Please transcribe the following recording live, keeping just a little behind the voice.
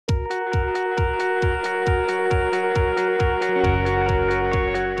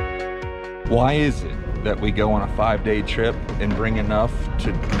Why is it that we go on a 5-day trip and bring enough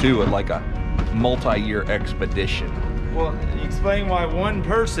to do it like a multi-year expedition? Well, explain why one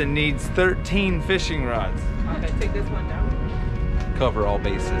person needs 13 fishing rods. Okay, take this one down. Cover all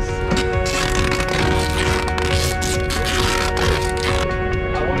bases. I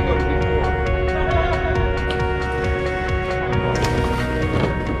want to go to before.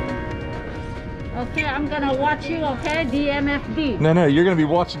 Okay, I'm gonna watch you, okay? DMFD. No, you're gonna be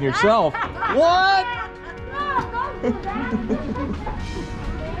watching yourself. What?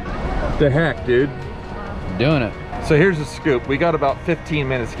 The heck, dude? Doing it. So here's the scoop. We got about 15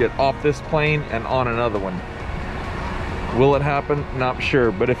 minutes to get off this plane and on another one. Will it happen? Not sure.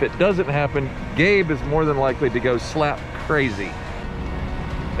 But if it doesn't happen, Gabe is more than likely to go slap crazy.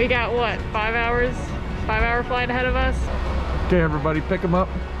 We got what, 5 hours? 5-hour flight ahead of us? Okay, everybody, pick him up,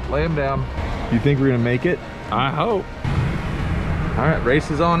 lay him down. You think we're gonna make it? I hope. All right, race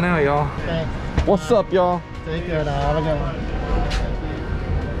is on now, y'all. Okay. What's up, y'all? Take care now. Have a good one.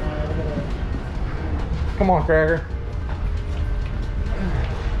 Come on, Cracker.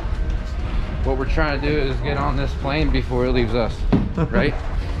 What we're trying to do is get on this plane before it leaves us, right?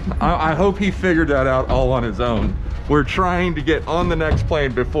 I hope he figured that out all on his own. We're trying to get on the next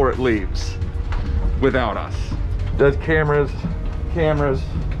plane before it leaves without us. Does cameras.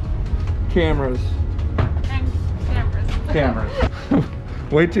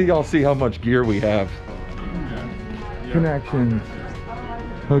 Wait till y'all see how much gear we have. Connections.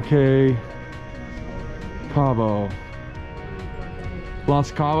 Okay. Cabo.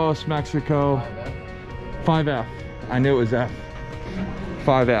 Los Cabos, Mexico. 5F. I knew it was F.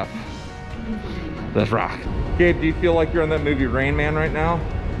 5F. Let's rock. Gabe, do you feel like you're in that movie Rain Man right now?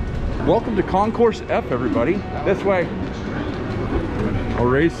 Welcome to Concourse F, everybody. This way. I'll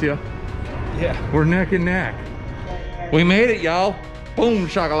race you. Yeah. We're neck and neck. We made it, y'all. Boom,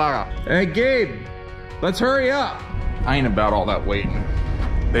 shakalaka. Hey, Gabe, let's hurry up. I ain't about all that waiting.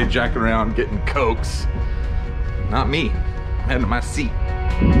 They jack around getting cokes. Not me. I'm heading to my seat.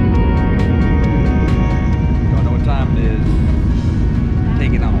 Don't know what time it is.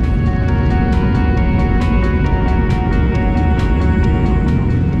 Taking off.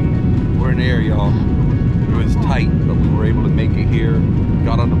 We're in the air, y'all. It was tight, but we were able to make it here.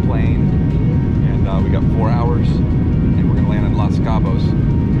 Got on the plane, and we got 4 hours, and we're gonna land in Los Cabos.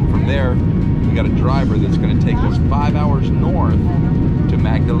 From there, we got a driver that's gonna take us 5 hours north to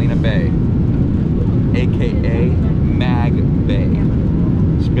Magdalena Bay, AKA Mag Bay.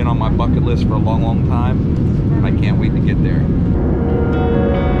 It's been on my bucket list for a long, long time, and I can't wait to get there.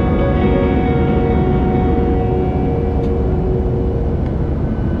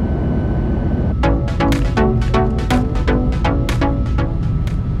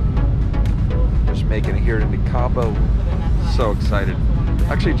 Making it here to Cabo. So excited.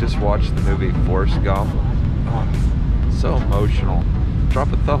 Actually just watched the movie Forrest Gump. Oh, so emotional. Drop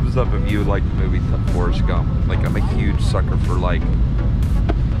a thumbs up if you like the movie Forrest Gump. Like, I'm a huge sucker for like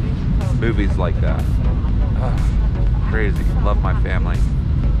movies like that. Oh, crazy. Love my family.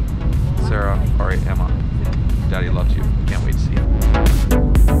 Sarah, Ari, Emma. Daddy loves you. Can't wait to see you.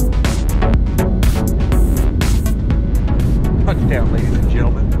 Touchdown, ladies and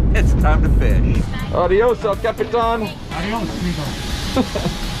gentlemen. It's time to fish. Adios, El Capitan. Adios, amigo.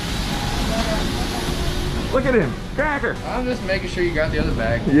 Look at him, Cracker. I'm just making sure you got the other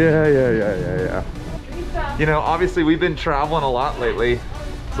bag. Yeah. You know, obviously we've been traveling a lot lately.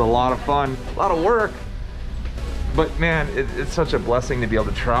 It's a lot of fun, a lot of work. But man, it's such a blessing to be able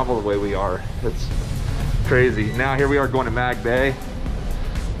to travel the way we are. It's crazy. Now here we are going to Mag Bay.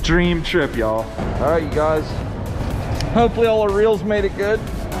 Dream trip, y'all. All right, you guys. Hopefully all our reels made it good.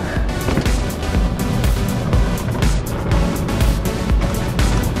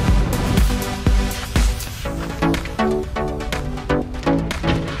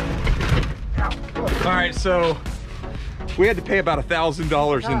 All right, so we had to pay about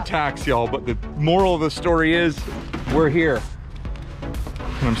 $1,000 in tax, y'all, but the moral of the story is we're here.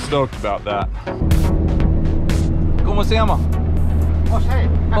 And I'm stoked about that. ¿Cómo se llama?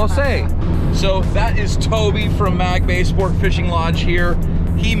 Jose. So that is Toby from Mag Bay Sport Fishing Lodge here.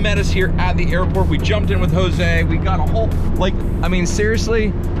 He met us here at the airport. We jumped in with Jose. We got a whole, like, I mean,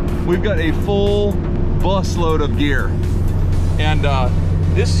 seriously, we've got a full busload of gear. And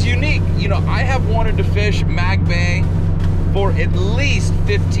this is unique. You know, I have wanted to fish Mag Bay for at least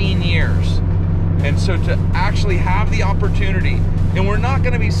 15 years. And so to actually have the opportunity, and we're not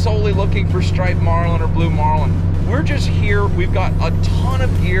gonna be solely looking for striped marlin or blue marlin. We're just here, we've got a ton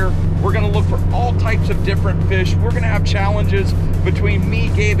of gear. We're gonna look for all types of different fish. We're gonna have challenges between me,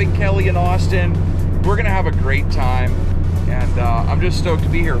 Gabe, and Kelly and Austin. We're gonna have a great time. And I'm just stoked to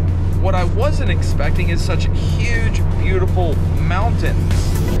be here. what I wasn't expecting is such huge, beautiful mountains.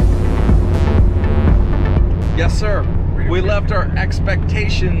 Yes, sir. We left our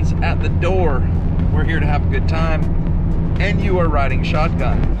expectations at the door. We're here to have a good time, and you are riding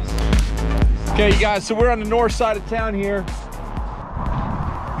shotgun. Okay, you guys, so we're on the north side of town here.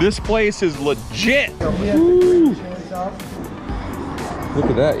 This place is legit. Woo. Look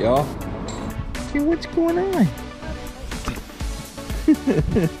at that, y'all. Okay, what's going on?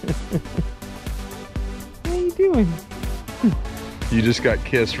 How you doing? You just got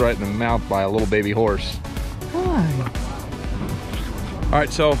kissed right in the mouth by a little baby horse. Hi. All right,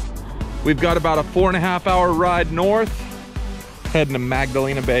 so we've got about a 4.5 hour ride north, heading to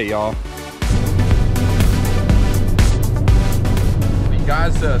Magdalena Bay, y'all.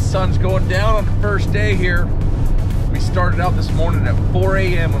 Guys, the sun's going down on the first day here. We started out this morning at 4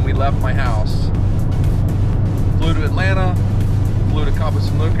 a.m. when we left my house. Flew to Atlanta, flew to Cabo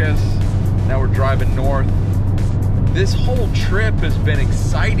San Lucas. Now we're driving north. This whole trip has been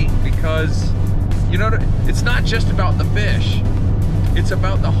exciting because, you know, it's not just about the fish. It's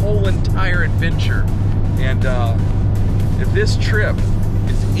about the whole entire adventure. And if this trip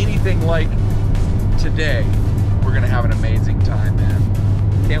is anything like today, we're gonna have an amazing time, man.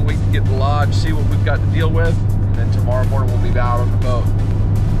 Can't wait to get the lodge, see what we've got to deal with, and then tomorrow morning we'll be out on the boat.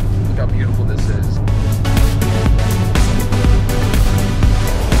 Look how beautiful this is.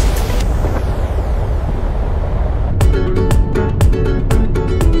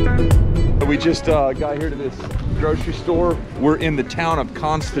 We just got here to this grocery store. We're in the town of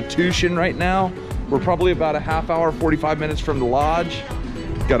Constitution right now. We're probably about a half hour, 45 minutes from the lodge.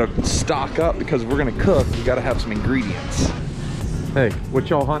 Gotta stock up because we're gonna cook. We gotta have some ingredients. Hey, what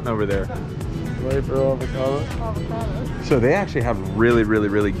y'all hunting over there? Ready for avocado? So they actually have really, really,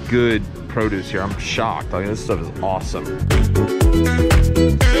 really good produce here. I'm shocked. I mean, this stuff is awesome.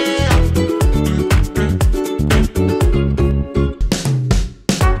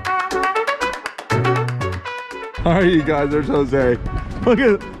 All right, you guys, there's Jose.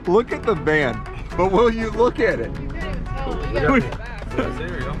 Look at the van. But will you look at it?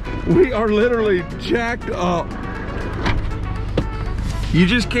 We are literally jacked up. You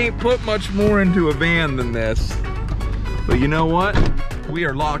just can't put much more into a van than this. But you know what? We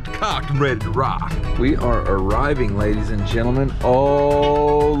are locked, cocked, and ready to rock. We are arriving, ladies and gentlemen.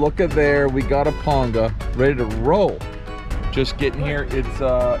 Oh, look at there. We got a ponga ready to roll. Just getting here. It's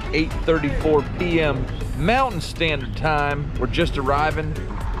 8:34 p.m. Mountain Standard Time. We're just arriving.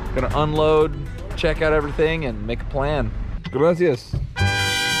 Gonna unload, check out everything, and make a plan. Gracias.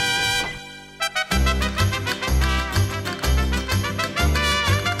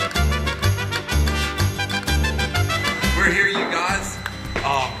 We're here, you guys.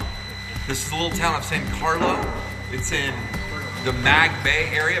 This is the little town of San Carlo. It's in the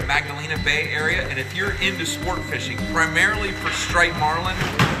Magdalena Bay area. And if you're into sport fishing, primarily for striped marlin,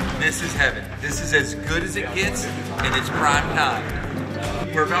 this is heaven. This is as good as it gets, and it's prime time.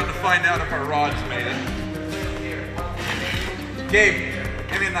 We're about to find out if our rod's made it. Gabe,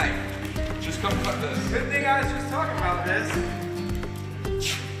 give me a knife. Just come cut this. Good thing I was just talking about this.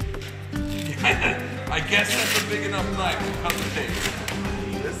 I guess that's a big enough knife to cut the tape.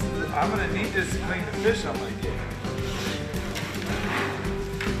 I'm gonna need this to clean the fish on my game.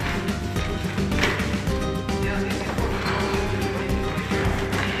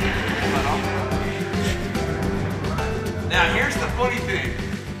 Now here's the funny thing.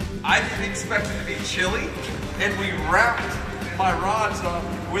 I didn't expect it to be chilly, and we wrapped my rods up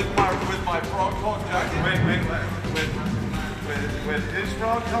with my frog cog jacket. Wait. With his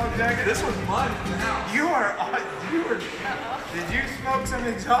frog cog jacket? This was mine in the house. Did you smoke some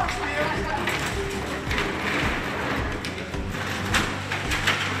exhaust fumes?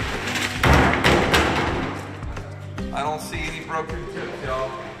 I don't see any broken tips,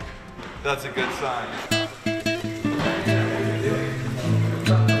 y'all. That's a good sign.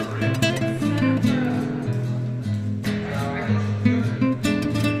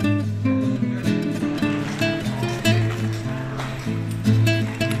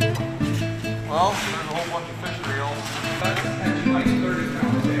 Well, there's a whole bunch of fish reels. That's like 30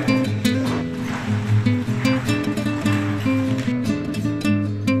 pounds down.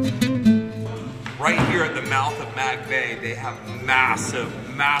 Right here at the mouth of Mag Bay, they have massive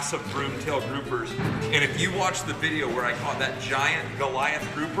broomtail groupers. And if you watch the video where I caught that giant Goliath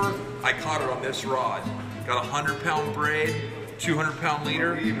grouper, I caught it on this rod. Got a 100-pound braid, 200-pound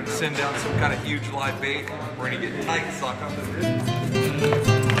leader, send down some kind of huge live bait. We're gonna get tight and suck up the rib.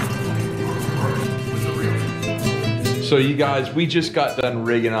 So you guys, we just got done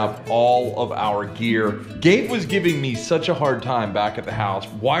rigging up all of our gear. Gabe was giving me such a hard time back at the house.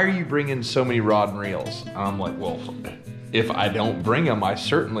 Why are you bringing so many rod and reels? And I'm like, well, if I don't bring them, I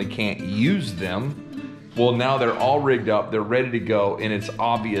certainly can't use them. Well, now they're all rigged up, they're ready to go, and it's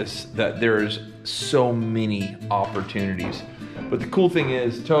obvious that there's so many opportunities. But the cool thing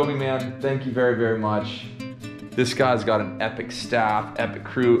is, Toby, man, thank you very, very much. This guy's got an epic staff, epic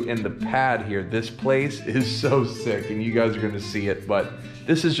crew, and the pad here, this place is so sick, and you guys are gonna see it, but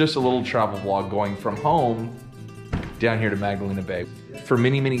this is just a little travel vlog going from home down here to Magdalena Bay. For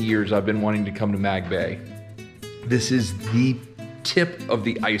many, many years, I've been wanting to come to Mag Bay. This is the tip of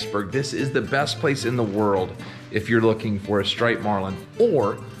the iceberg. This is the best place in the world if you're looking for a striped marlin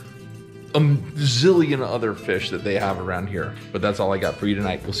or a zillion other fish that they have around here. But that's all I got for you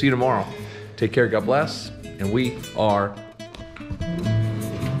tonight. We'll see you tomorrow. Take care, God bless, and we are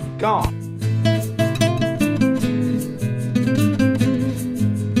gone.